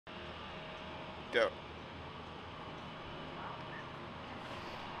Go.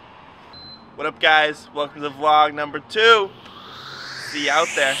 What up, guys? Welcome to vlog number 2. See you out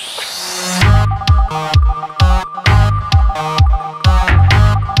there.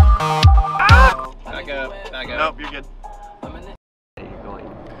 Back up. Nope, you're good.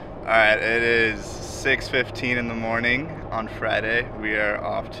 Alright, it is 6:15 in the morning on Friday. We are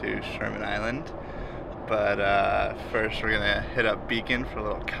off to Sherman Island. But first we're gonna hit up Beacon for a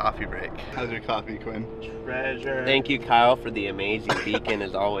little coffee break. How's your coffee, Quinn? Treasure. Thank you, Kyle, for the amazing Beacon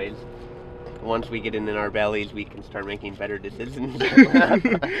as always. Once we get it in our bellies, we can start making better decisions.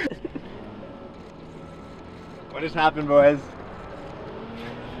 What just happened, boys?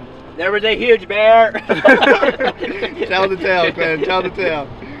 There was a huge bear! Tell the tale, Quinn, tell the tale.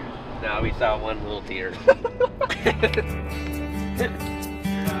 No, we saw one little deer.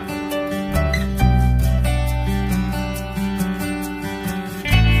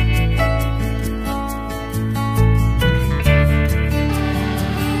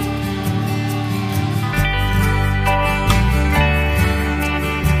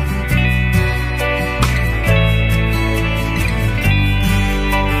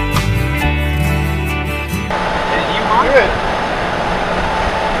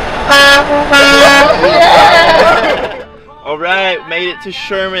 Alright, made it to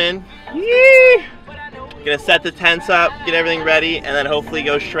Sherman. Yee! Gonna set the tents up, get everything ready, and then hopefully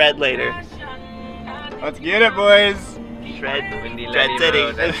go shred later. Let's get it, boys! Shred City.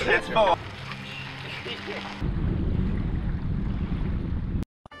 It's full.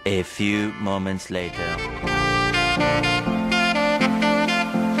 A few moments later.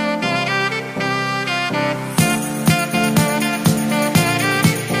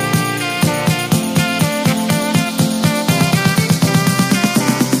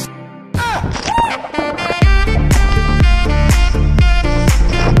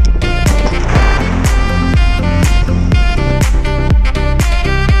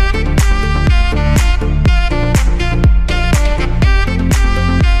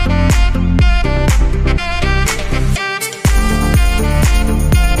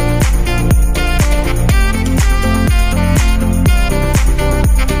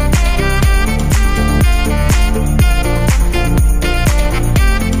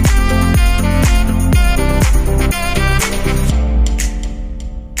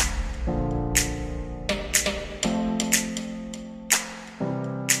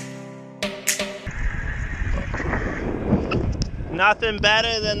 Nothing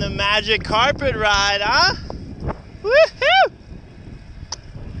better than the magic carpet ride, huh? Woohoo!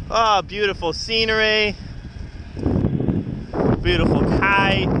 Oh, beautiful scenery. Beautiful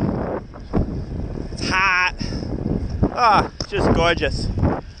kite. It's hot. Oh, just gorgeous.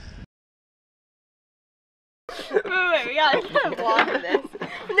 Wait, we gotta vlog this.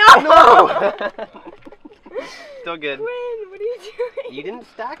 No! Still good. Quinn, what are you doing? You didn't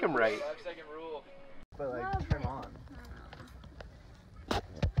stack them right. 5-second rule. But like, turn on.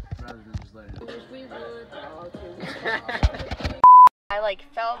 I like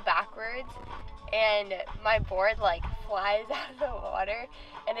fell backwards and my board like flies out of the water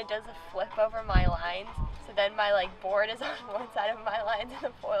and it does a flip over my lines. So then my like board is on one side of my lines and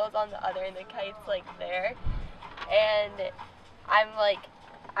the foil's on the other and the kite's like there. And I'm like,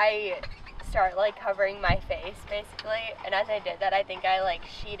 I start like covering my face basically, and as I did that I think I like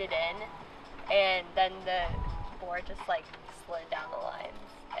sheeted in and then the board just like slid down the lines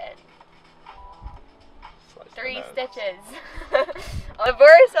and 3 stitches. The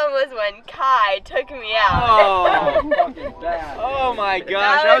worst one was when Kai took me out. Oh, fucking bad. Oh my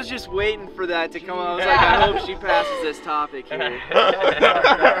gosh, I was just waiting for that to come out. I was like, I hope she passes this topic here.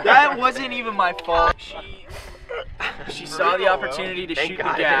 That wasn't even my fault. She saw the opportunity to shoot the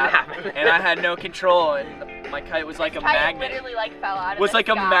gap, and I had no control, and my kite was like a magnet. Literally like fell out of was the like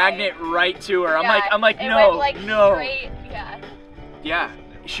sky. a magnet right to her. Yeah, I'm like, it no, went, like, no. Straight, yeah. Yeah,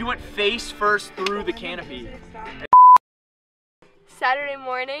 she went face first through the canopy. Saturday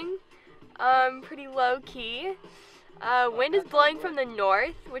morning, pretty low key. Wind is blowing from the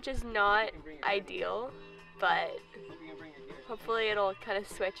north, which is not ideal, but hopefully it'll kind of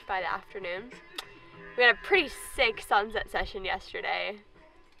switch by the afternoon. We had a pretty sick sunset session yesterday.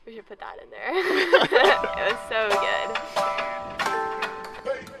 We should put that in there. It was so good.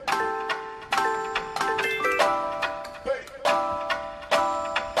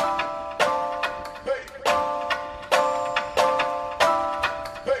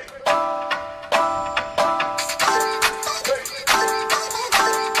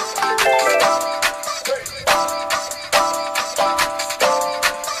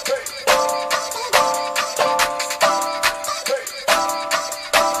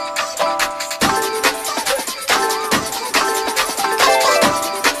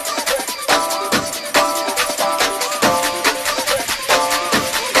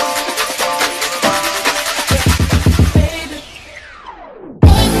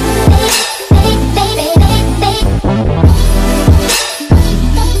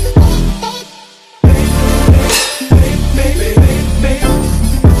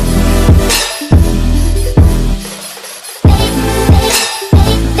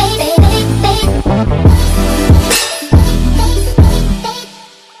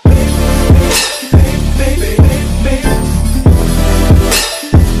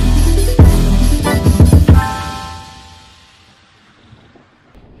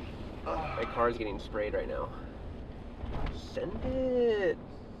 My car's getting sprayed right now. Send it.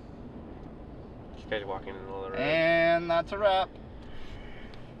 This guy's walking in the middle of the road. And that's a wrap.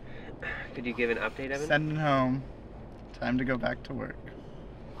 Could you give an update, Evan? Sending home. Time to go back to work.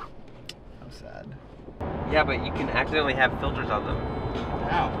 How sad. Yeah, but you can accidentally have filters on them.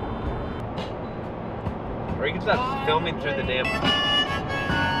 How? Or you can start filming through the damn...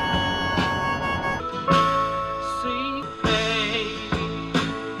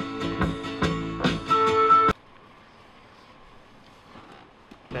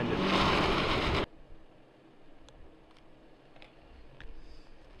 Send it.